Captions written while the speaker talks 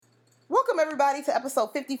Welcome, everybody, to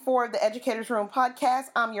episode 54 of the Educators Room podcast.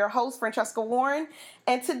 I'm your host, Francesca Warren,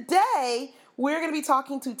 and today we're going to be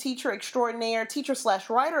talking to teacher slash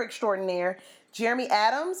writer extraordinaire, Jeremy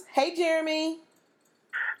Adams. Hey, Jeremy.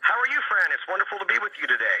 How are you, Fran? It's wonderful to be with you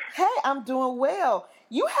today. Hey, I'm doing well.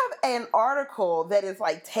 You have an article that is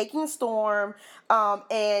like taking storm,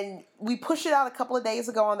 and we pushed it out a couple of days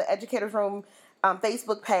ago on the Educators Room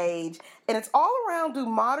Facebook page, and it's all around, do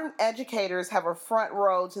modern educators have a front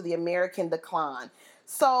row to the American decline?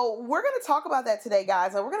 So we're going to talk about that today,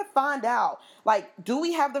 guys, and we're going to find out, like, do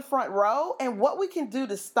we have the front row and what we can do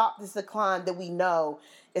to stop this decline that we know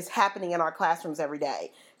is happening in our classrooms every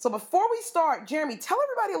day. So before we start, Jeremy, tell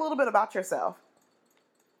everybody a little bit about yourself.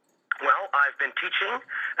 Well, I've been teaching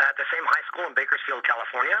at the same high school in Bakersfield,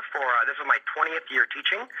 California for, this is my 20th year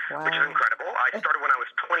teaching, Wow. which is incredible. I started when I was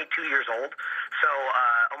 22 years old, so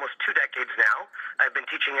almost 2 decades now. I've been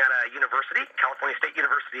teaching at a university, California State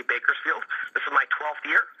University, Bakersfield. This is my 12th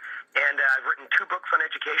year, and I've written 2 books on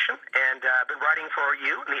education, and I've been writing for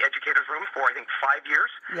you in the Educators Room for, I think, 5 years.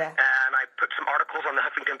 Yeah. And I put some articles on the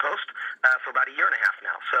Huffington Post for about a year and a half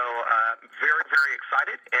now. So very, very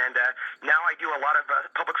excited, and now I do a lot of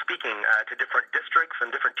public speaking to different districts and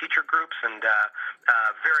different teacher groups, and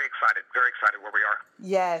very excited where we are.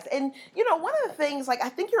 Yes, and you know, one of the things, like, I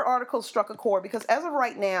think your article struck a chord because as of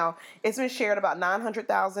right now, it's been shared about 900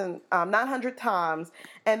 times,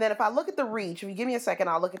 and then if I look at the reach, if you give me a second,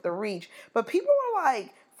 I'll look at the reach, but people are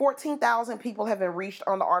like, 14,000 people have been reached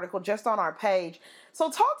on the article just on our page. So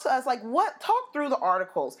talk to us, like, talk through the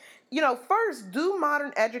articles. You know, first, do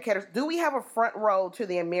modern educators, do we have a front row to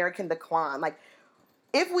the American decline? Like,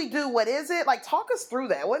 if we do, what is it? Like, talk us through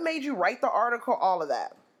that. What made you write the article, all of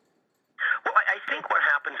that? Well, I think what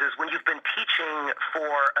happens is when you've been teaching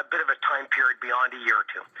for a bit of a time period beyond a year or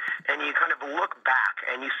two, and you kind of look back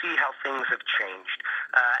and you see how things have changed,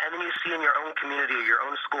 and then you see in your own community or your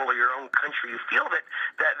own school or your own country, you feel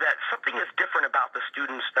that something is different about the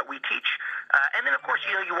students that we teach. And then, of course,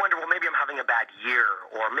 you wonder, well, maybe I'm having a bad year,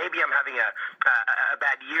 or maybe I'm having a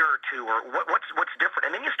bad year or two, or what's different.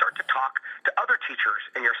 And then you start to talk to other teachers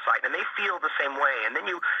in your site, and they feel the same way. And then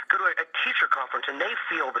you go to a teacher conference, and they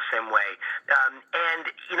feel the same way. And,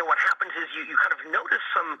 what happens is you kind of notice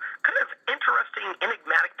some kind of interesting,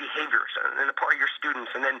 enigmatic behaviors in the part of your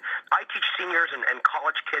students. And then I teach seniors and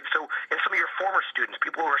college kids, so and some of your former students,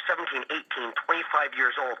 people who are 17, 18, 25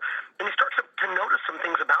 years old, and you start to notice some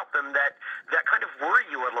things about them that kind of worry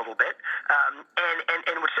you a little bit.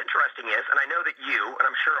 And what's interesting is, and I know that you, and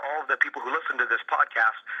I'm sure all of the people who listen to this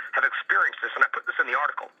podcast have experienced this, and I put this in the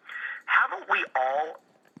article, haven't we all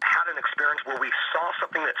had an experience where we saw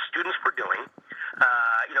something that students were doing?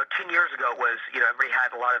 10 years ago it was, everybody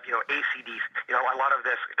had a lot of, ACDs, a lot of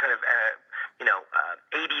this kind of,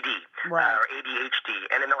 ADD, right, or ADHD.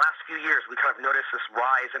 And in the last few years, we kind of noticed this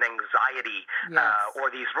rise in anxiety, yes,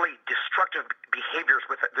 or these really destructive behaviors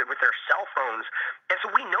with their cell phones. And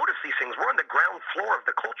so we notice these things. We're on the ground floor of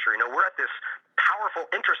the culture. We're at this powerful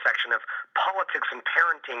intersection of politics and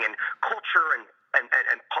parenting and culture and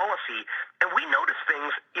policy, and we notice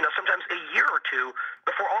things, sometimes a year or two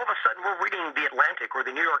before all of a sudden we're reading The Atlantic or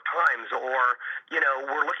the New York Times, or,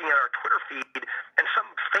 we're looking at our Twitter feed, and some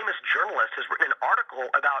famous journalist has written an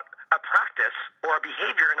article about a practice or a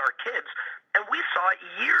behavior in our kids, and we saw it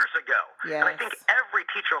years ago. Yes. And I think every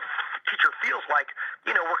teacher feels like,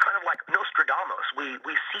 we're kind of like Nostradamus.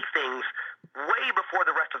 We see things way before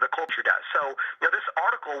the rest of the culture does. So, this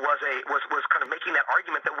article was kind of making that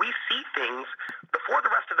argument that we see things before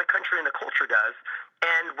the rest of the country and the culture does,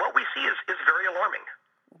 and what we see is very alarming.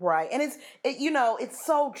 Right, and it's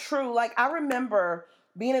so true. Like, I remember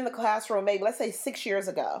being in the classroom maybe, let's say 6 years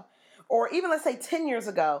ago, or even let's say 10 years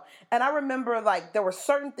ago, and I remember, like, there were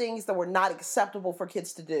certain things that were not acceptable for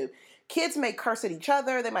kids to do. Kids may curse at each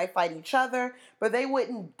other, they might fight each other, but they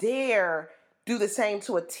wouldn't dare do the same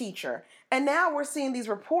to a teacher. And now we're seeing these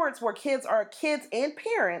reports where kids and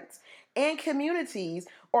parents and communities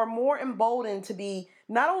are more emboldened to be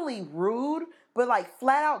not only rude, but like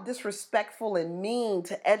flat out disrespectful and mean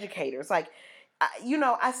to educators. Like,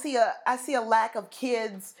 I see a lack of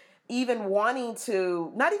kids even wanting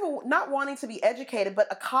to, not wanting to be educated, but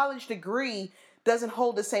a college degree doesn't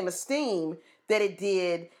hold the same esteem that it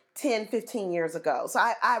did 10, 15 years ago. So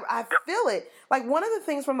I feel it. Like, one of the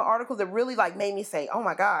things from the article that really like made me say, oh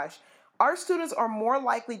my gosh, our students are more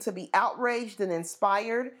likely to be outraged than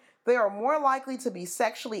inspired. They are more likely to be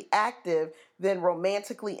sexually active than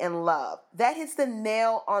romantically in love. That hits the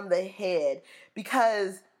nail on the head,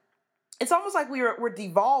 because it's almost like we're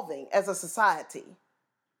devolving as a society.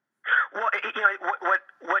 Well,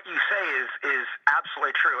 what you say is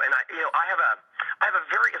absolutely true, and I have a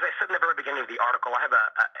very, as I said in the very beginning of the article, I have a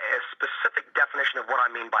specific definition of what I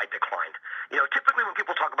mean by decline. Typically when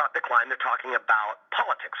people talk about decline, they're talking about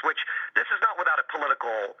politics, which this is not without a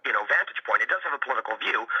political, vantage point. It does have a political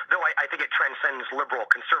view, though I think it transcends liberal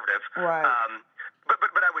conservative. Right.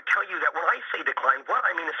 But I would tell you that when I say decline, what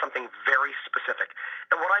I mean is something very specific.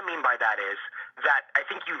 And what I mean by that is that I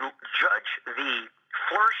think you judge the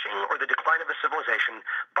flourishing or the decline of a civilization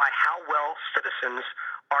by how well citizens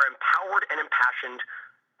are empowered and impassioned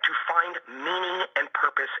to find meaning and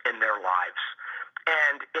purpose in their lives.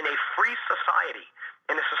 And in a free society,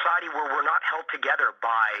 in a society where we're not held together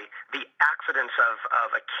by the accidents of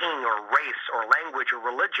a king or race or language or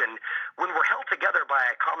religion, when we're held together by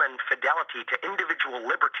a common fidelity to individual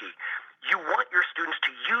liberty, you want your students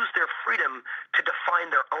to use their freedom to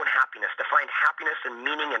define their own happiness, to find happiness and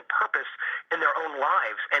meaning and purpose in their own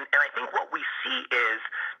lives. And I think what we see is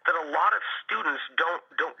that a lot of students don't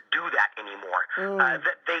do that anymore,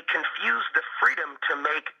 that they confuse the freedom to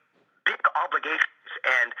make big obligations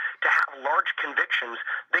and to have large convictions.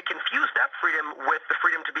 They confuse that freedom with the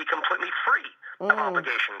freedom to be completely free of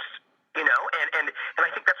obligations. And I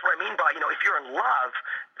think that's what I mean by, if you're in love,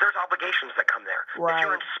 there's obligations that come there. Right. If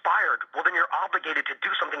you're inspired, well, then you're obligated to do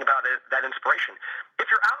something about it, that inspiration. If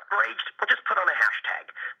you're outraged, well, just put on a hashtag,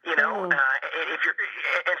 and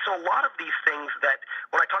so a lot of these things that,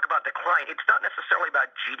 when I talk about decline, it's not necessarily about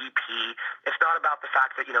GDP. It's not about the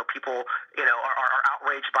fact that, people, are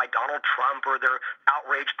outraged by Donald Trump or they're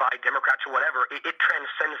outraged by Democrats or whatever. It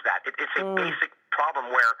transcends that. It's a basic problem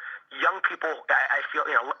where young people, I feel,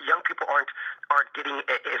 young people aren't getting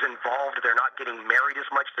as involved. They're not getting married as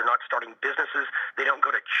much. They're not starting businesses. They don't go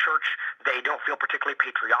to church. They don't feel particularly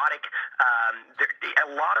patriotic. A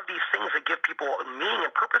lot of these things that give people meaning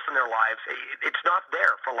and purpose in their lives, it's not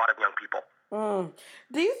there for a lot of young people.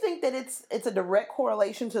 Do you think that it's a direct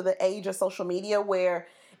correlation to the age of social media, where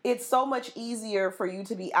it's so much easier for you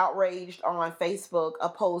to be outraged on Facebook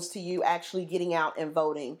opposed to you actually getting out and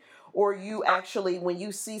voting? Or you actually, when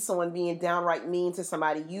you see someone being downright mean to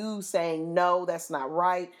somebody, you saying, no, that's not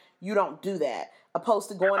right, you don't do that, opposed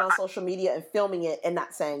to going on social media and filming it and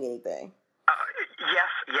not saying anything?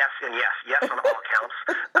 Yes, and yes on all counts.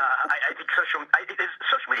 I think social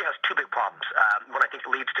media has two big problems when I think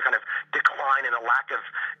it leads to kind of decline and a lack of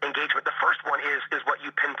engagement. The first one is what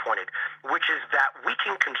you pinpointed, which is that we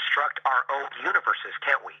can construct our own universes,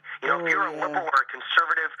 can't we? If you're a liberal or a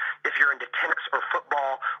conservative, if you're into tennis or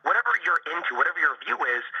football, whatever you're into, whatever your view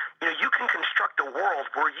is, you can construct a world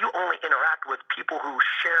where you only interact with people who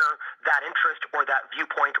share that interest or that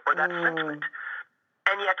viewpoint or that sentiment.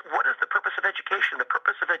 And yet, what is the purpose of education? The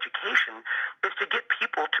purpose of education is to get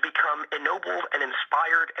people to become ennobled and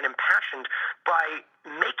inspired and impassioned by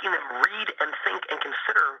making them read and think and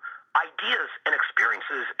consider ideas and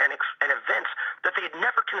experiences and events that they had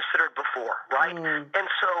never considered before, right? And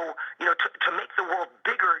so, to make the world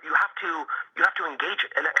bigger, you have to engage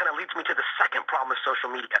it, and that kind of leads me to the second problem with social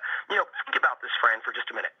media. Think about this, Fran, for just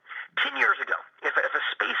a minute. 10 years ago, if a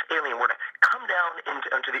space alien were to come down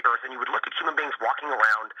into the Earth, and you would look at human beings walking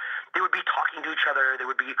around, they would be talking to each other, they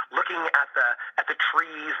would be looking at the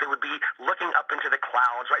trees, they would be looking up into the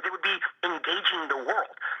clouds, right? They would be engaging the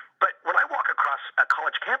world. But when I walk across a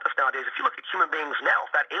college campus nowadays, if you look at human beings now,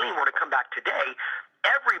 if that alien were to come back today,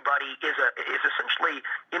 everybody is essentially,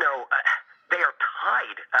 they are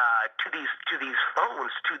tied to these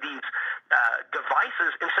phones, to these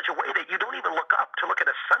devices in such a way that you don't even look up to look at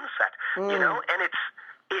a sunset, and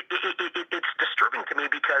it's disturbing to me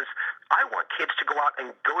because I want kids to go out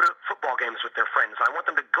and go to football games with their friends. I want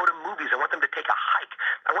them to go to movies. I want them to take a hike.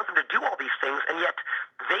 I want them to do all these things, and yet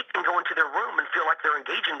they can go into their room and feel like they're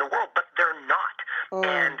engaging the world, but they're not.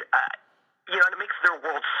 And it makes their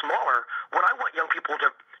world smaller. When I want young people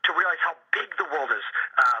to realize how big the world is,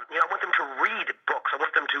 I want them to read books. I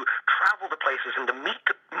want them to travel to places and to meet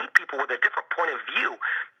people with a different point of view.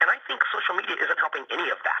 And I think social media isn't helping any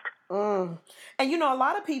of that. And a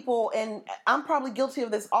lot of people, and I'm probably guilty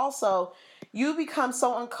of this also, you become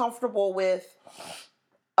so uncomfortable with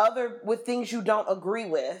things you don't agree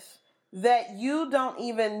with that you don't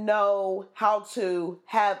even know how to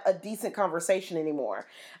have a decent conversation anymore.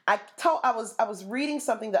 I was reading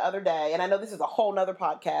something the other day, and I know this is a whole nother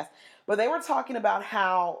podcast, but they were talking about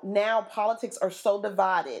how now politics are so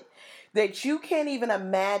divided that you can't even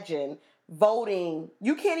imagine voting.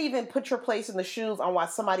 You can't even put your place in the shoes on why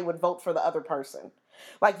somebody would vote for the other person.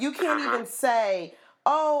 Like, you can't even say,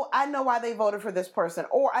 oh, I know why they voted for this person,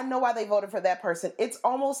 or I know why they voted for that person. It's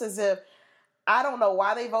almost as if I don't know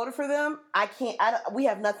why they voted for them. We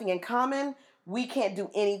have nothing in common. We can't do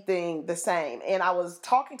anything the same. And I was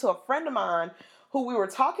talking to a friend of mine who we were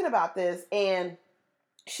talking about this, and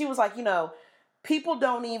she was like, people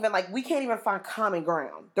don't even, like, we can't even find common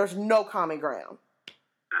ground. There's no common ground.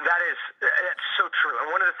 That's so true. And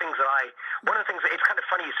one of the things it's kind of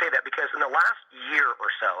funny you say that, because in the last year or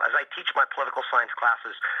so, as I teach my political science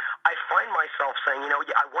classes, I find myself saying,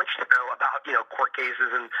 I want you to know about, court cases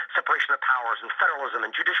and separation of powers and federalism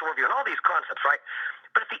and judicial review and all these concepts, right?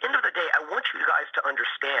 But at the end of the day, I want you guys to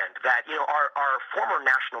understand that, our former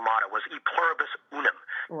national motto was e pluribus unum.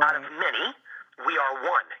 Right. Out of many, we are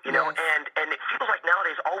one, yes. And it feels like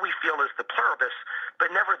nowadays all we feel is the pluribus,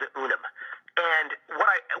 but never the unum. And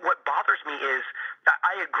what bothers me is,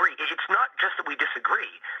 I agree, it's not just that we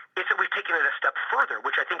disagree, it's that we've taken it a step further,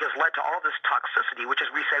 which I think has led to all this toxicity, which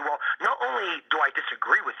is we say, well, not only do I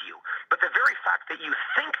disagree with you, but the very fact that you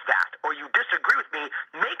think that or you disagree with me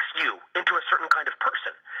makes you into a certain kind of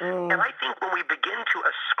person. And I think when we begin to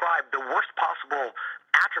ascribe the worst possible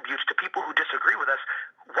attributes to people who disagree with us,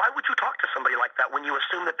 why would you talk to somebody like that when you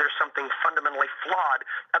assume that there's something fundamentally flawed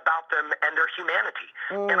about them and their humanity?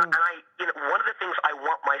 And I one of the things I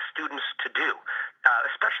want my students to do,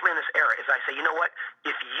 especially in this era, is I say, you know what?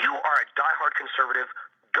 If you are a diehard conservative,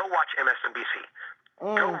 go watch MSNBC.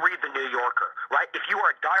 Go read The New Yorker, right? If you are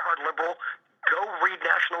a diehard liberal, go read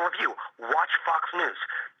National Review. Watch Fox News.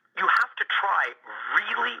 You have to try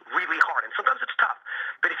really, really hard. And sometimes it's tough.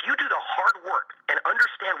 But if you do the hard work and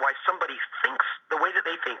understand why somebody thinks the way that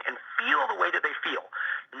they think and feel the way that they feel,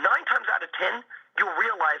 9 times out of 10, you'll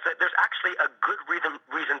realize that there's actually a good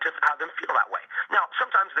reason to have them feel that way. Now,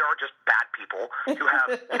 sometimes there are just bad people who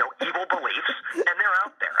have, evil beliefs, and they're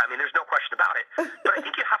out there. I mean, there's no question about it. But I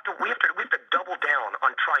think we have to double down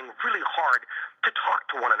on trying really hard to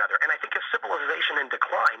talk to one another. And I think a civilization in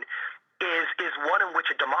decline is one in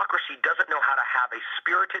which a democracy doesn't know how to have a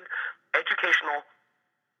spirited, educational,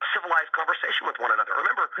 civilized conversation with one another.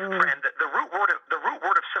 Remember, friend, the root word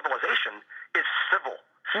of civilization is civil,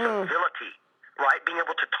 civility, right? Being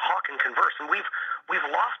able to talk and converse, and we've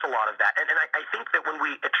lost a lot of that. And I think that when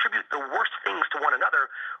we attribute the worst things to one another,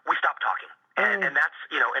 we stop talking. And that's,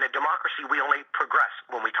 in a democracy, we only progress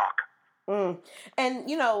when we talk. And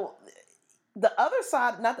the other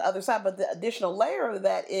side, not the other side, but the additional layer of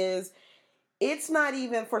that is, it's not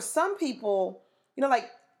even, for some people,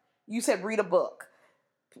 like you said, read a book.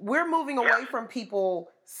 We're moving away from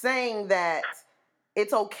people saying that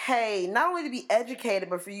it's okay not only to be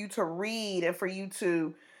educated, but for you to read and for you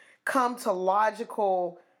to come to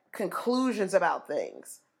logical conclusions about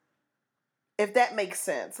things. If that makes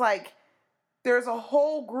sense. Like, there's a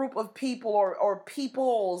whole group of people or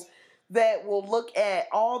peoples that will look at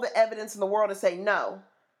all the evidence in the world and say, no,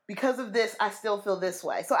 because of this, I still feel this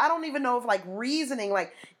way. So I don't even know if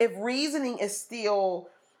if reasoning is still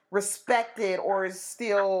respected or is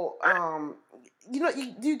still,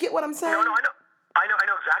 do you get what I'm saying? No, I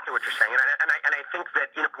know exactly what you're saying, and I think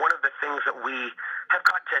that one of the things that we have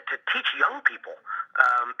got to teach young people,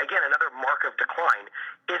 again, another mark of decline,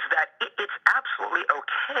 is that it's absolutely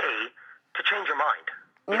okay to change your mind.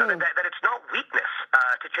 That it's not weakness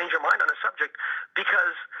to change your mind on a subject,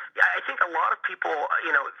 because I think a lot of people,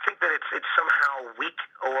 think that it's somehow weak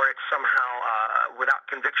or it's somehow without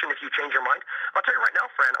conviction if you change your mind. I'll tell you right now,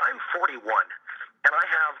 friend, I'm 41, and I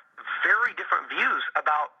have very different views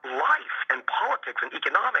about life and politics and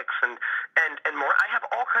economics and more. I have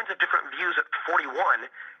all kinds of different views at 41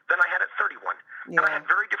 than I had at 31. Yeah. And I had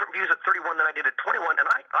very different views at 31 than I did at 21, and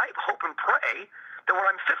I hope and pray that when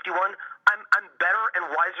I'm 51, I'm better and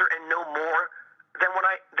wiser and know more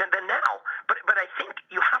than now. But I think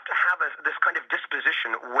you have to have this kind of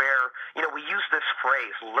disposition where we use this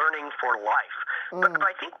phrase, learning for life. But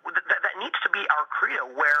I think that needs to be our credo,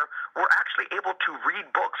 where we're actually able to read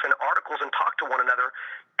books and articles and talk to one another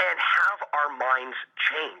and have our minds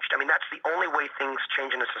changed. I mean, that's the only way things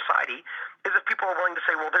change in a society, is if people are willing to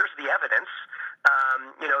say, well, there's the evidence.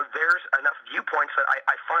 There's enough viewpoints that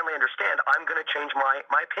I finally understand. I'm going to change my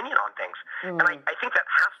opinion on things. And I think that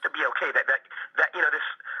has to be okay. That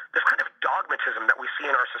this kind of dogmatism that we see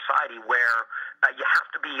in our society, where you have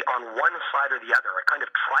to be on one side or the other, a kind of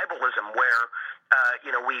tribalism where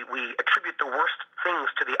we attribute the worst things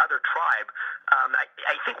to the other tribe.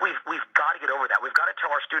 I think we've got to get over that. We've got to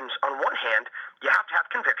tell our students, on one hand, you have to have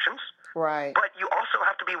convictions, right? But you also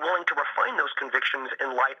have to be willing to refine those convictions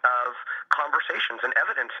in light of conversations and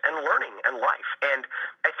evidence and learning and life. And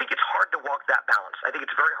I think it's hard to walk that balance. I think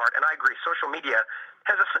it's very hard. And I agree, social media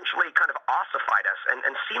has essentially kind of ossified us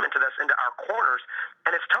and cemented us into our corners,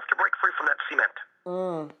 and it's tough to break free from that cement.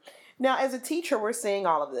 Now, as a teacher, we're seeing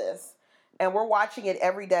all of this, and we're watching it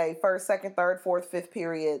every day, first, second, third, fourth, fifth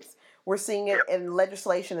periods. We're seeing it in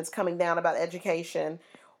legislation that's coming down about education.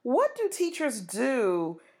 What do teachers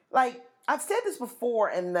do? Like, I've said this before,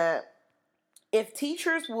 in that if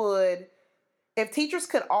teachers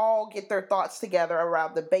could all get their thoughts together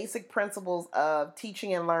around the basic principles of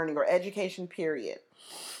teaching and learning, or education, period,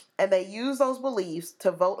 and they use those beliefs to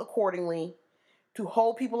vote accordingly, to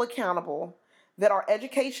hold people accountable, that our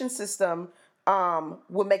education system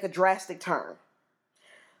would make a drastic turn.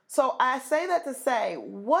 So I say that to say,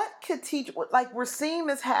 what could like, we're seeing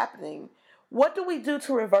this happening. What do we do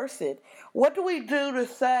to reverse it? What do we do to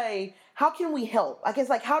say, how can we help? I guess,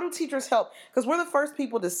 like, how do teachers help? Because we're the first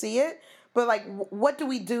people to see it, but, like, what do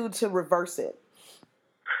we do to reverse it?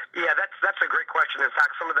 Yeah, that's a great question. In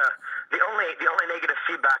fact, some of the only negative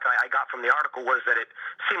feedback I got from the article was that it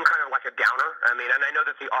seemed kind of like a downer. I mean, and I know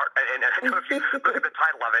that the art, and I know if you look at the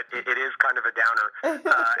title of it, it is kind of a downer,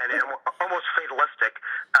 and almost fatalistic,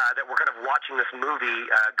 that we're kind of watching this movie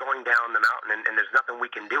going down the mountain, and there's nothing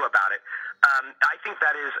we can do about it. I think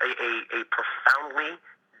that is a profoundly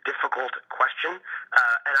difficult question,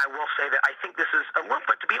 and I will say that I think this is a little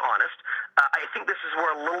bit, to be honest, I think this is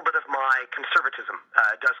where a little bit of my conservatism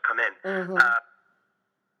does come in. Mm-hmm.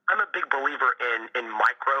 I'm a big believer in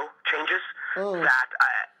micro changes. That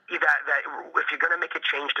if you're going to make a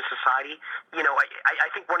change to society, I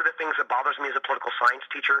think one of the things that bothers me as a political science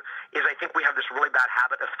teacher is I think we have this really bad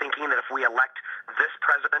habit of thinking that if we elect this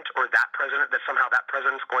president or that president, that somehow that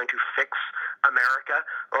president's going to fix America,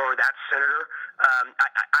 or that senator.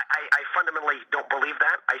 I fundamentally don't believe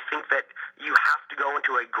that. I think that you have to go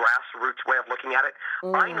into a grassroots way of looking at it.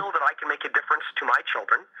 I know that I can make a difference to my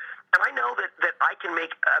children, and I know that I can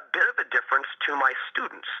make a bit of a difference to my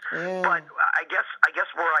students. But I guess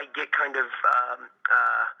where I get kind of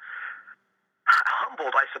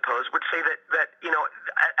humbled, I suppose, would say that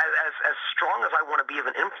as strong as I want to be of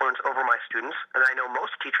an influence over my students, and I know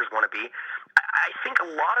most teachers want to be, I think a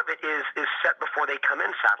lot of it is set before they come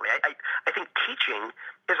in, sadly. I think teaching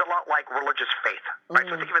is a lot like religious faith, right?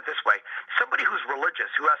 So think of it this way. Somebody who's religious,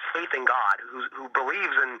 who has faith in God, who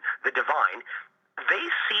believes in the divine, they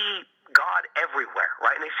see God everywhere,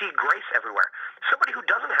 right? And they see grace everywhere. Somebody who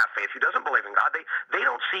doesn't have faith, who doesn't believe in God, they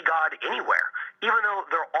don't see God anywhere, even though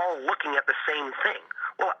they're all looking at the same thing.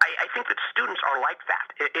 Well, I think that students are like that.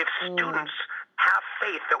 If students have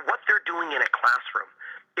faith that what they're doing in a classroom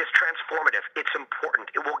is transformative, it's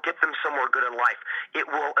important, it will get them somewhere good in life, it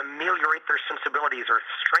will ameliorate their sensibilities or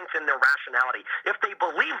strengthen their rationality. If they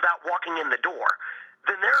believe that walking in the door,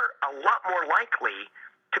 then they're a lot more likely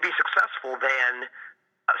to be successful than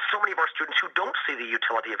so many of our students who don't see the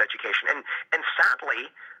utility of education. And sadly,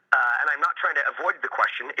 and I'm not trying to avoid the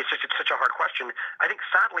question, it's such a hard question. I think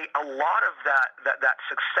sadly a lot of that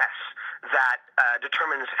success that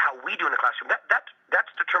determines how we do in the classroom,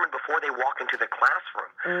 that's determined before they walk into the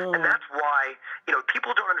classroom. And that's why,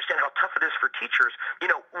 people don't understand how tough it is for teachers.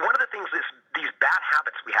 One of the things these bad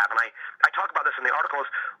habits we have, and I talk about this in the article, is,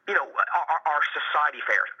 our society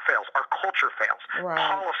fails, our culture fails,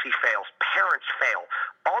 policy fails, parents fail,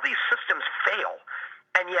 all these systems fail,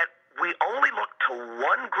 and yet we only look to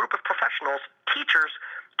one group of professionals, teachers,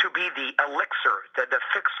 to be the elixir, the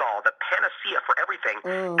fix-all, the panacea for everything.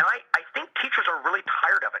 And I think teachers are really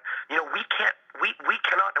tired of it. We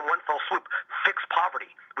cannot in one fell swoop fix poverty.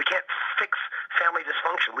 We can't fix family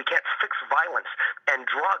dysfunction. We can't fix violence and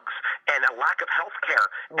drugs and a lack of health care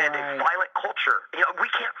and a violent culture. We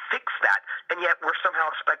can't fix that, and yet we're somehow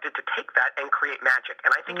expected to take that and create magic.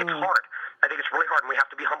 And I think it's hard. I think it's really hard, and we have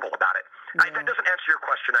to be humble about it. That doesn't answer your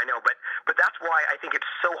question, I know, but that's why I think it's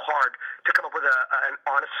so hard to come up with an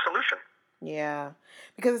honest solution. Yeah,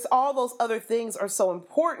 because all those other things are so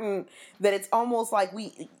important that it's almost like I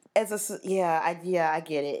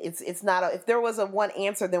get it. It's not if there was a one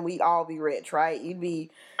answer, then we'd all be rich, right? You'd be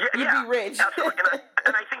rich. Absolutely.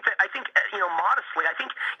 And I think modestly, I think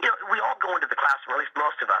we all go into the classroom, at least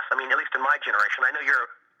most of us. I mean, at least in my generation. I know you're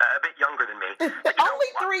a bit younger than me. But, only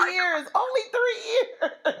 3 years.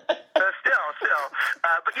 Still.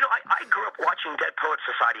 But I grew up watching Dead Poets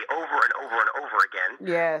Society over and over and over again.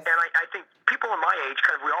 Yes. And I think people in my age,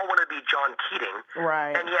 we all want to be John Keating.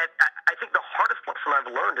 Right. And yet, I think the hardest lesson I've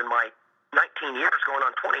learned in my 19 years, going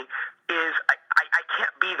on 20, is I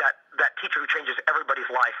can't be that teacher who changes everybody's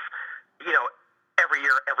life, every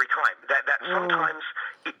year, every time. That sometimes,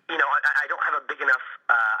 I don't have a big enough,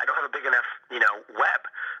 web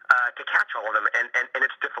to catch all of them, and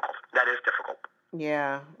it's difficult. That is difficult.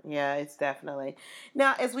 Yeah, it's definitely.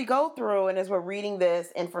 Now, as we go through and as we're reading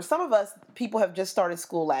this, and for some of us, people have just started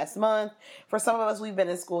school last month. For some of us, we've been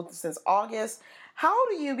in school since August. How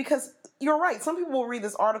do you, because you're right, some people will read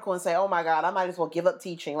this article and say, oh my God, I might as well give up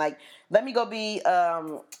teaching. Like, let me go be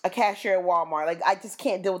a cashier at Walmart. Like, I just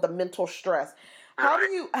can't deal with the mental stress.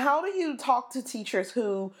 Right. How do you talk to teachers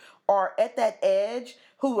who are at that edge,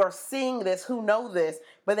 who are seeing this, who know this,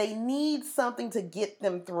 but they need something to get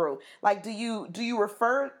them through? Like, do you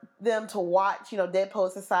refer them to watch, Dead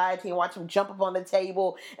Poet Society and watch him jump up on the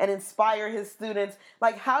table and inspire his students?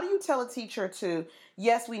 Like, how do you tell a teacher to,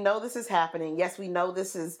 yes, we know this is happening, yes, we know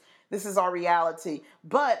this is our reality,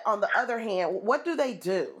 but on the other hand, what do they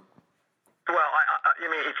do? Well, I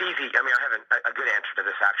mean, it's easy. I mean, I have a good answer to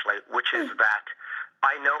this, actually, which is that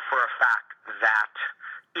I know for a fact that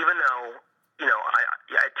even though,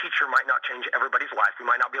 a teacher might not change everybody's life, we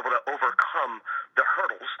might not be able to overcome the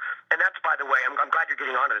hurdles. And that's, by the way, I'm glad you're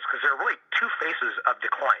getting onto this, because there are really two faces of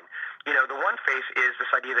decline. The one face is this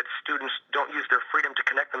idea that students don't use their freedom to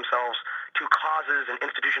connect themselves to causes and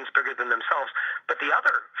institutions bigger than themselves. But the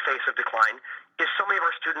other face of decline is so many of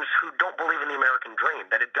our students who don't believe in the American dream,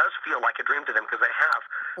 that it does feel like a dream to them because they have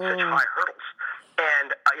such high hurdles.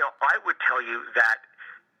 And, I would tell you that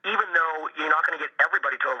even though you're not going to get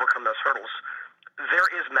everybody to overcome those hurdles, there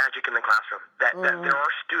is magic in the classroom. That there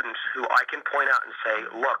are students who I can point out and say,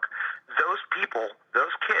 look, those people,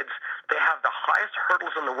 those kids, they have the highest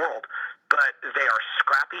hurdles in the world, but they are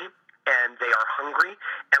scrappy and they are hungry.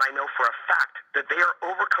 And I know for a fact that they are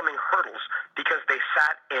overcoming hurdles because they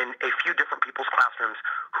sat in a few different people's classrooms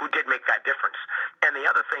who did make that difference. And the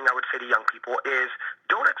other thing I would say to young people is,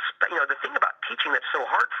 don't expect, the thing about teaching that's so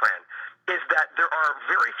hard, Fran, is that there are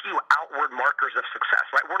very few outward markers of success,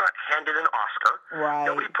 right? We're not handed an Oscar. Right.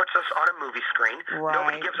 Nobody puts us on a movie screen. Right.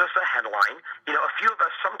 Nobody gives us a headline. A few of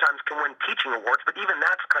us sometimes can win teaching awards, but even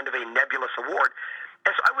that's kind of a nebulous award.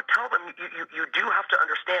 And so I would tell them, you do have to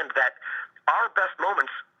understand that our best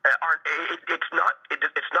moments aren't, it's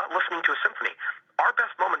not listening to a symphony. Our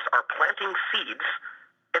best moments are planting seeds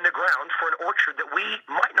in the ground for an orchard that we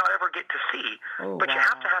might not ever get to see. But you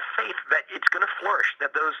have to have faith that it's going to flourish,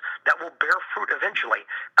 that will bear fruit eventually.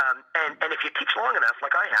 And if you teach long enough,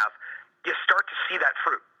 like I have, you start to see that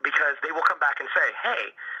fruit, because they will come back and say,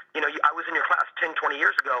 hey, I was in your class 10, 20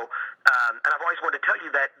 years ago, and I've always wanted to tell you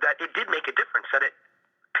that it did make a difference, that it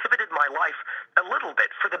pivoted my life a little bit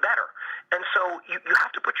for the better. And so you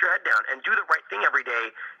have to put your head down and do the right thing every day.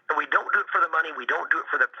 And we don't do it for the money. We don't do it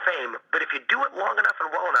for the fame. But if you do it long enough and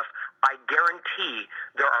well enough, I guarantee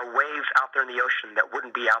there are waves out there in the ocean that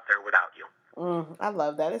wouldn't be out there without you. I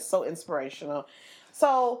love that. It's so inspirational.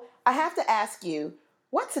 So I have to ask you,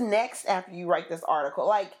 what's next after you write this article?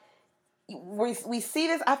 Like, we see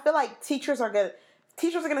this. I feel like teachers are gonna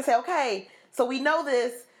say, okay, so we know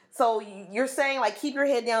this. So you're saying, like, keep your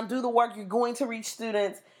head down, do the work. You're going to reach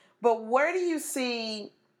students. But what do you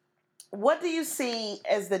see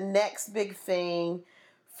as the next big thing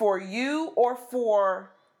for you, or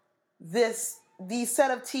for these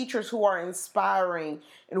set of teachers who are inspiring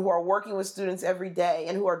and who are working with students every day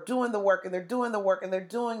and who are doing the work, and they're doing the work, and they're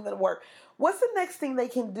doing the work? What's the next thing they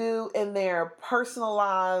can do in their personal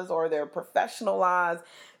lives or their professional lives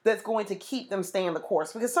that's going to keep them staying the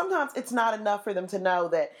course? Because sometimes it's not enough for them to know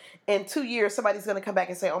that in 2 years somebody's going to come back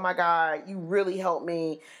and say, "Oh my God, you really helped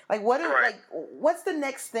me." Like, what's the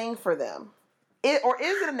next thing for them? Or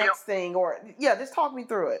is it a next thing? Or just talk me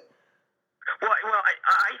through it. Well,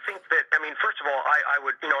 I think that, first of all, I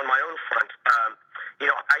would, on my own front,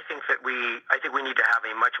 I think we need to have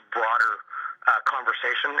a much broader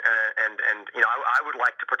conversation, and I would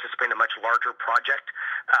like to participate in a much larger project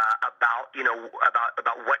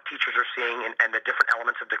about what teachers are seeing and the different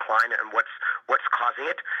elements of decline and what's causing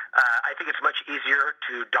it. I think it's much easier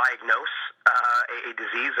to diagnose a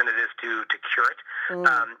disease than it is to cure it.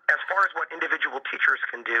 As far as what individual teachers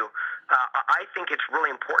can do, I think it's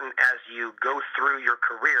really important as you go through your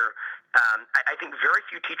career. I think very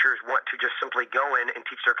few teachers want to just simply go in and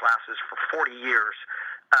teach their classes for 40 years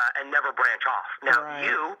and never branch off. Now, right.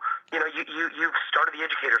 you've started the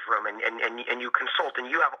Educators Room, and you consult, and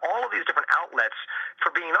you have all of these different outlets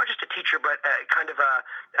for being not just a teacher, but kind of a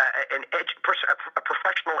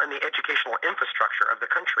professional in the educational infrastructure of the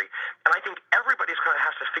country. And I think everybody's kind of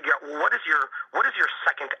has to figure out, well, what is your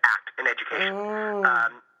second act in education?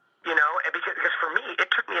 Because for me, it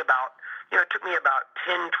took me about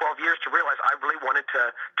 10, 12 years to realize I really wanted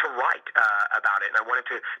to write about it, and I wanted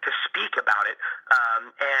to speak about it.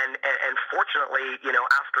 And fortunately,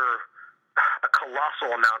 after a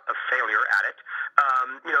colossal amount of failure at it,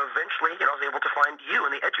 Eventually, I was able to find you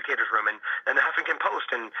in the Educators Room and the Huffington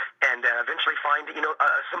Post, and eventually find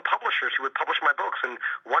some publishers who would publish my books, and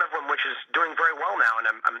one of them, which is doing very well now, and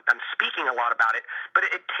I'm speaking a lot about it. But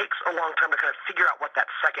it takes a long time to kind of figure out what that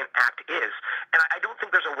second act is, and I don't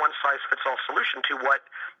think there's a one size fits all solution to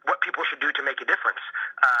what people should do to make a difference.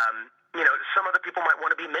 Some other people might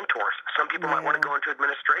want to be mentors. Some people might want to go into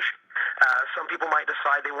administration. Some people might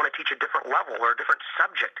decide they want to teach a different level or a different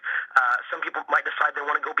subject. Some people might decide they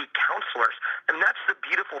want to go be counselors. And that's the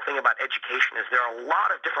beautiful thing about education is there are a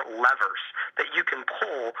lot of different levers that you can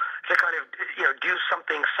pull to kind of, do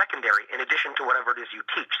something secondary in addition to whatever it is you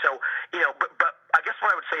teach. So, but I guess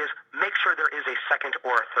what I would say is make sure there is a second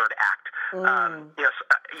or a third act.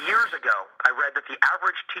 Years ago, I read that the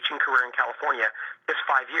average teaching career in California is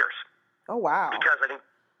 5 years. Oh, wow. Because I think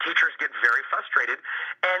teachers get very frustrated,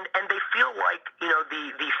 and they feel like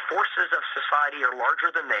the forces of society are larger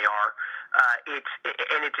than they are.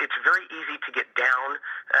 It's very easy to get down,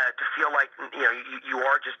 to feel like you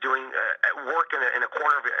are just doing work in a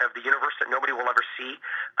corner of the universe that nobody will ever see.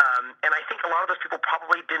 And I think a lot of those people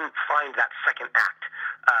probably didn't find that second act.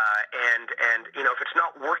 If it's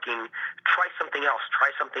not working, try something else,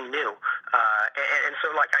 try something new. So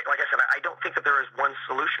like I said, I don't think that there is one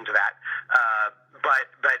solution to that. But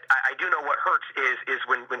I do know what hurts is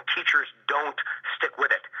when teachers don't stick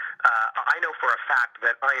with it. I know for a fact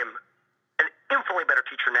that I am an infinitely better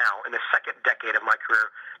teacher now in the second decade of my career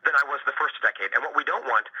than I was the first decade. And what we don't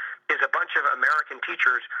want is a bunch of American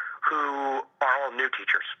teachers who are all new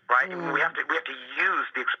teachers, right? We have to use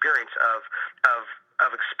the experience of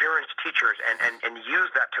experienced teachers and use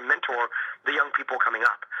that to mentor the young people coming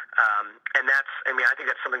up. I think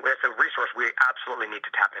that's a resource we absolutely need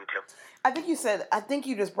to tap into. I think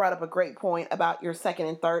you just brought up a great point about your second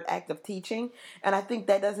and third act of teaching. And I think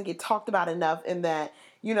that doesn't get talked about enough in that,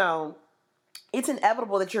 it's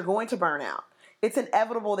inevitable that you're going to burn out. It's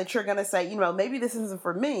inevitable that you're going to say, maybe this isn't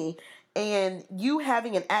for me. And you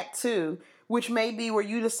having an act two, which may be where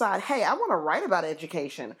you decide, hey, I want to write about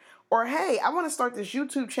education. Or, hey, I want to start this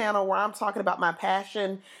YouTube channel where I'm talking about my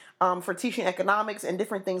passion for teaching economics and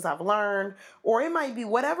different things I've learned. Or it might be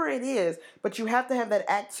whatever it is, but you have to have that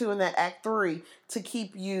act two and that act three to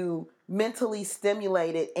keep you mentally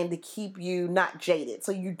stimulated and to keep you not jaded.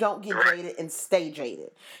 So you don't get jaded and stay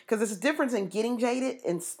jaded. Because there's a difference in getting jaded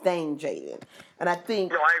and staying jaded. And I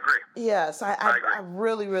think... No, I agree. Yes, I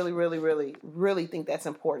really, really, really, really, really think that's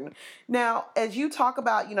important. Now, as you talk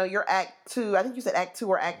about, your act two, I think you said act two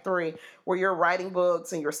or act three, where you're writing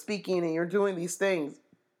books and you're speaking and you're doing these things.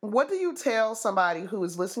 What do you tell somebody who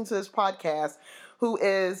is listening to this podcast who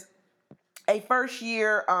is a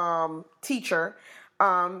first-year teacher?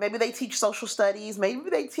 Maybe they teach social studies. Maybe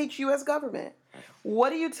they teach U.S. government. What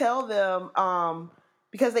do you tell them?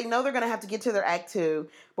 Because they know they're going to have to get to their act two.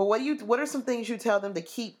 But what are some things you tell them to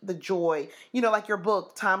keep the joy? Like your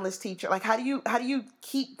book, Timeless Teacher. Like how do you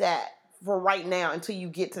keep that for right now until you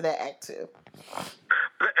get to that act two?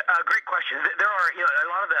 Great question. There are a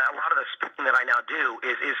lot of the speaking that I now do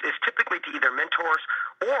is typically to either mentors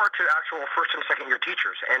or to actual first and second year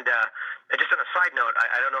teachers. And just on a side note,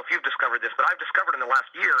 I don't know if you've discovered this, but I've discovered in the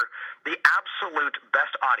last year the absolute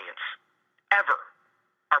best audience ever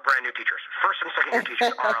are brand new teachers. First and second year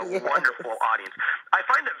teachers are a wonderful audience. I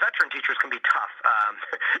find that veteran teachers can be tough.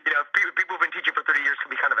 People who've been teaching for 30 years can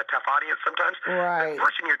be kind of a tough audience sometimes. Right.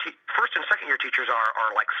 First and second year teachers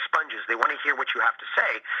are like sponges. They want to hear what you have to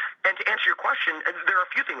say. And to answer your question, there are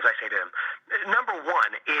a few things I say to them. Number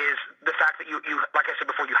one is the fact that you like I said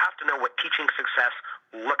before, you have to know what teaching success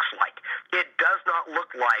looks like. It does not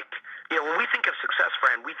look like, when we think of success,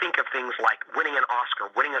 friend, we think of things like winning an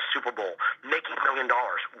Oscar, winning a Super Bowl, making $1 million,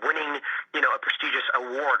 winning, a prestigious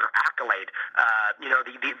award or accolade,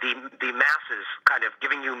 the masses kind of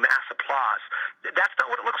giving you mass applause. That's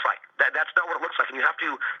not what it looks like. That's not what it looks like. And you have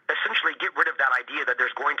to essentially get rid of that idea that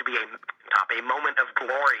there's going to be a moment of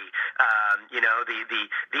glory,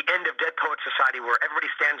 the end of Dead Poets Society where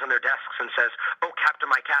everybody stands on their desks and says, "Oh,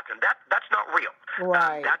 Captain, my Captain." That's not real.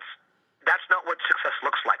 Right. That's not what success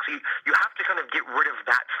looks like. So you have to kind of get rid of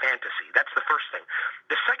that fantasy. That's the first thing.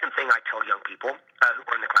 The second thing I tell young people who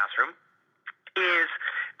are in the classroom is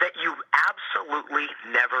that you absolutely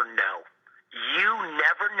never know. You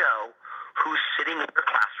never know who's sitting in your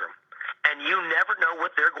classroom, and you never know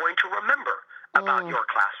what they're going to remember about your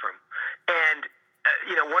classroom. And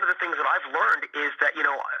one of the things that I've learned is that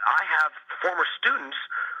I have former students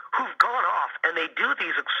who've gone off and they do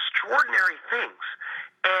these extraordinary things.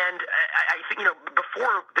 And I think,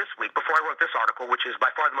 before this week, before I wrote this article, which is by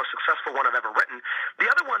far the most successful one I've ever written, the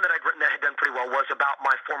other one that I'd written that had done pretty well was about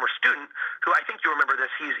my former student, who I think you remember this.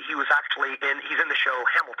 He's in the show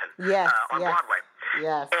Hamilton on Broadway.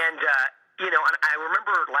 Yes. And and I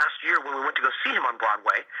remember last year when we went to go see him on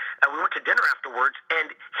Broadway, we went to dinner afterwards, and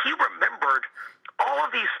he remembered all of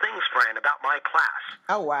these things, Fran, about my class.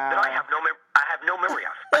 Oh, wow. That I have no memory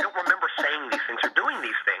of. I don't remember saying these things or doing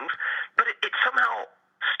these things, but it somehow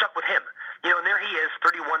stuck with him. And there he is,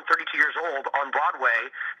 31, 32 years old, on Broadway,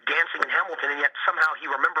 dancing in Hamilton, and yet somehow he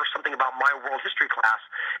remembers something about my world history class.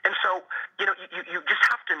 And so, you just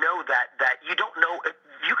have to know that you don't know.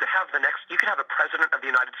 You could have a president of the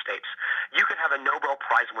United States. You could have a Nobel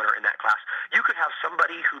Prize winner in that class. You could have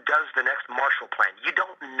somebody who does the next Marshall Plan. You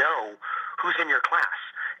don't know who's in your class.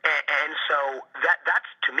 And so that's,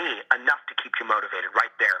 to me, enough to keep you motivated right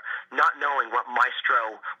there. Not knowing what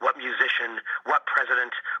maestro, what musician, what president,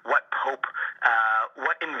 what pope,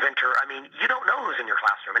 what inventor. I mean, you don't know who's in your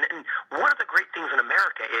classroom. And one of the great things in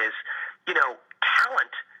America is,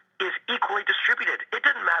 talent is equally distributed. It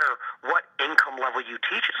doesn't matter what income level you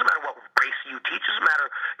teach. It doesn't matter what race you teach. It doesn't matter,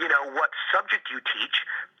 what subject you teach.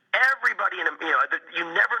 Everybody you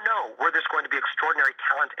never know where there's going to be extraordinary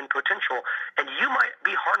talent and potential, and you might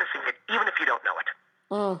be harnessing it even if you don't know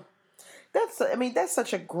it. That's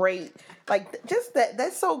such a great,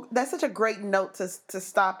 that's such a great note to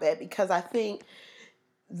stop at, because I think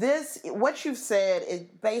what you've said,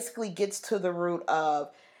 it basically gets to the root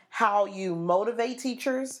of how you motivate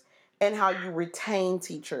teachers and how you retain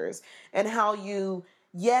teachers and how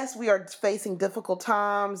yes, we are facing difficult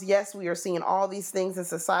times. Yes, we are seeing all these things in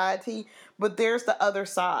society, but there's the other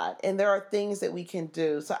side, and there are things that we can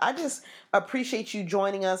do. So I just appreciate you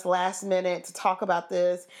joining us last minute to talk about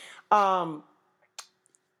this.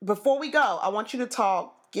 Before we go, I want you to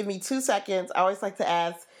talk. Give me 2 seconds. I always like to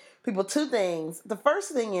ask people 2 things. The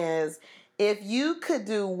first thing is, if you could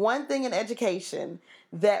do one thing in education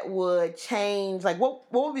that would change,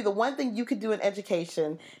 what would be the one thing you could do in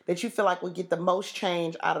education that you feel like would get the most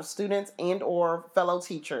change out of students and or fellow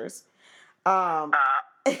teachers? Go ahead.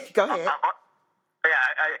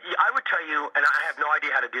 I would tell you, and I have no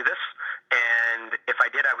idea how to do this, and if I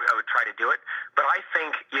did, I would try to do it. But I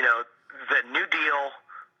think, the New Deal,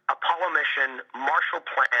 Apollo mission, Marshall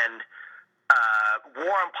Plan,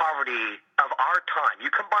 war on poverty of our time,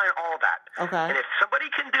 you combine all that. Okay. And if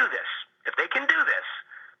somebody can do this, if they can do this,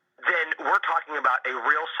 then we're talking about a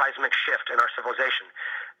real seismic shift in our civilization.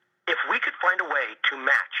 If we could find a way to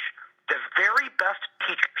match the very best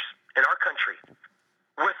teachers in our country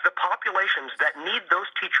with the populations that need those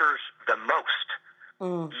teachers the most,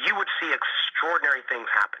 you would see extraordinary things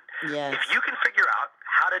happen. Yes. If you can figure out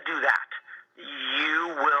how to do that,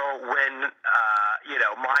 you will win,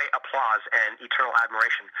 my applause and eternal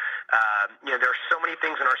admiration. There are so many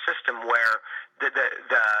things in our system where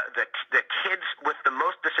the kids with the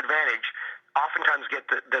most disadvantage oftentimes get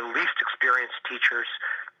the least experienced teachers,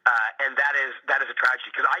 and that is a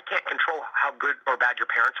tragedy, because I can't control how good or bad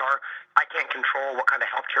your parents are. I can't control what kind of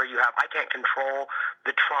health care you have. I can't control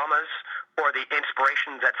the traumas or the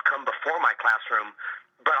inspirations that's come before my classroom.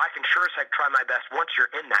 But I can sure as heck try my best once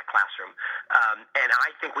you're in that classroom. And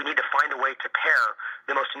I think we need to find a way to pair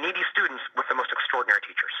the most needy students with the most extraordinary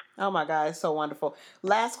teachers. Oh, my God. It's so wonderful.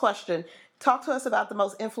 Last question. Talk to us about the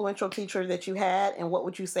most influential teacher that you had, and what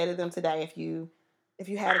would you say to them today if you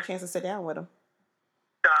had a chance to sit down with them?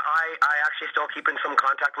 I actually still keep in some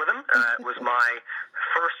contact with him. It was my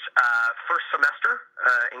first semester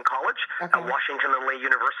in college at Washington and Lee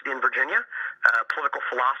University in Virginia, political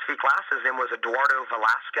philosophy class. His name was Eduardo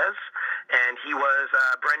Velasquez, and he was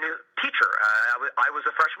a brand new teacher. I was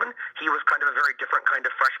a freshman. He was kind of a very different kind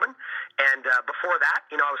of freshman. And before that,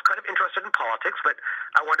 I was kind of interested in politics, but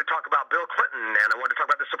I wanted to talk about Bill Clinton, and I wanted to talk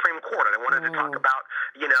about the Supreme Court, and I wanted to talk about,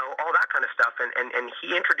 all that kind of stuff. And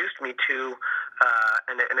he introduced me to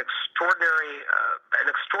an extraordinary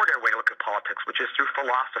way to look at politics, which is through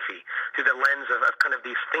philosophy, through the lens of kind of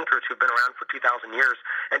these thinkers who've been around for 2,000 years,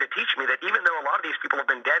 and to teach me that even though a lot of these people have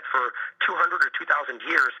been dead for 200 or 2,000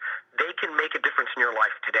 years, they can make a difference in your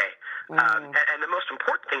life today. And the most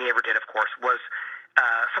important thing he ever did, of course, was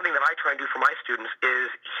something that I try and do for my students, is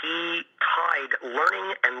he tied learning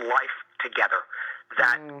and life together.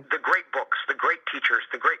 That the great books, the great teachers,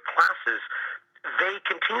 the great classes, they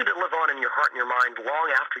continue to live on in your heart and your mind long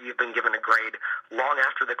after you've been given a grade, long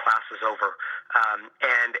after the class is over.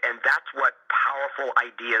 And that's what powerful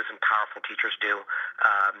ideas and powerful teachers do.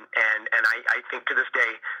 And I think to this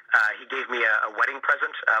day, he gave me a wedding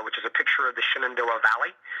present, which is a picture of the Shenandoah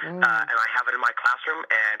Valley. And I have it in my classroom,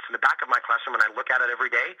 and it's in the back of my classroom, and I look at it every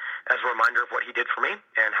day as a reminder of what he did for me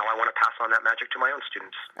and how I want to pass on that magic to my own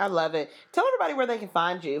students. I love it. Tell everybody where they can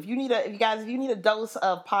find you. If you need a dose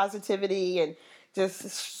of positivity and just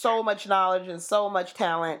so much knowledge and so much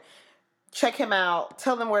talent, check him out.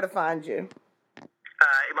 Tell them where to find you.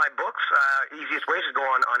 My books, easiest way is to go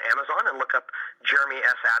on Amazon and look up Jeremy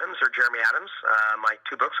S. Adams or Jeremy Adams. My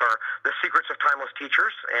two books are The Secrets of Timeless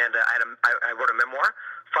Teachers, and I wrote a memoir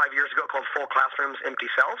 5 years ago called Full Classrooms, Empty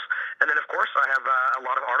Cells. And then, of course, I have a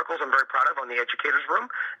lot of articles I'm very proud of on the Educator's Room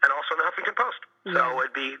and also in the Huffington Post. Yeah. So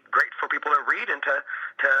it'd be great for people to read and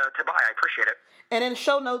to buy. I appreciate it. And in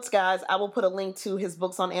show notes, guys, I will put a link to his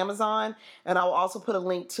books on Amazon, and I will also put a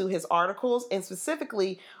link to his articles, and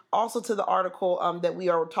specifically also to the article that we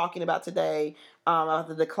are talking about today about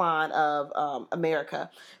the decline of America.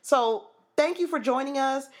 So thank you for joining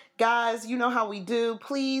us. Guys, you know how we do.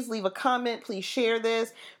 Please leave a comment. Please share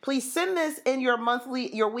this. Please send this in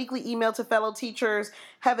your weekly email to fellow teachers.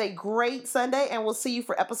 Have a great Sunday, and we'll see you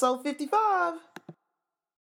for episode 55.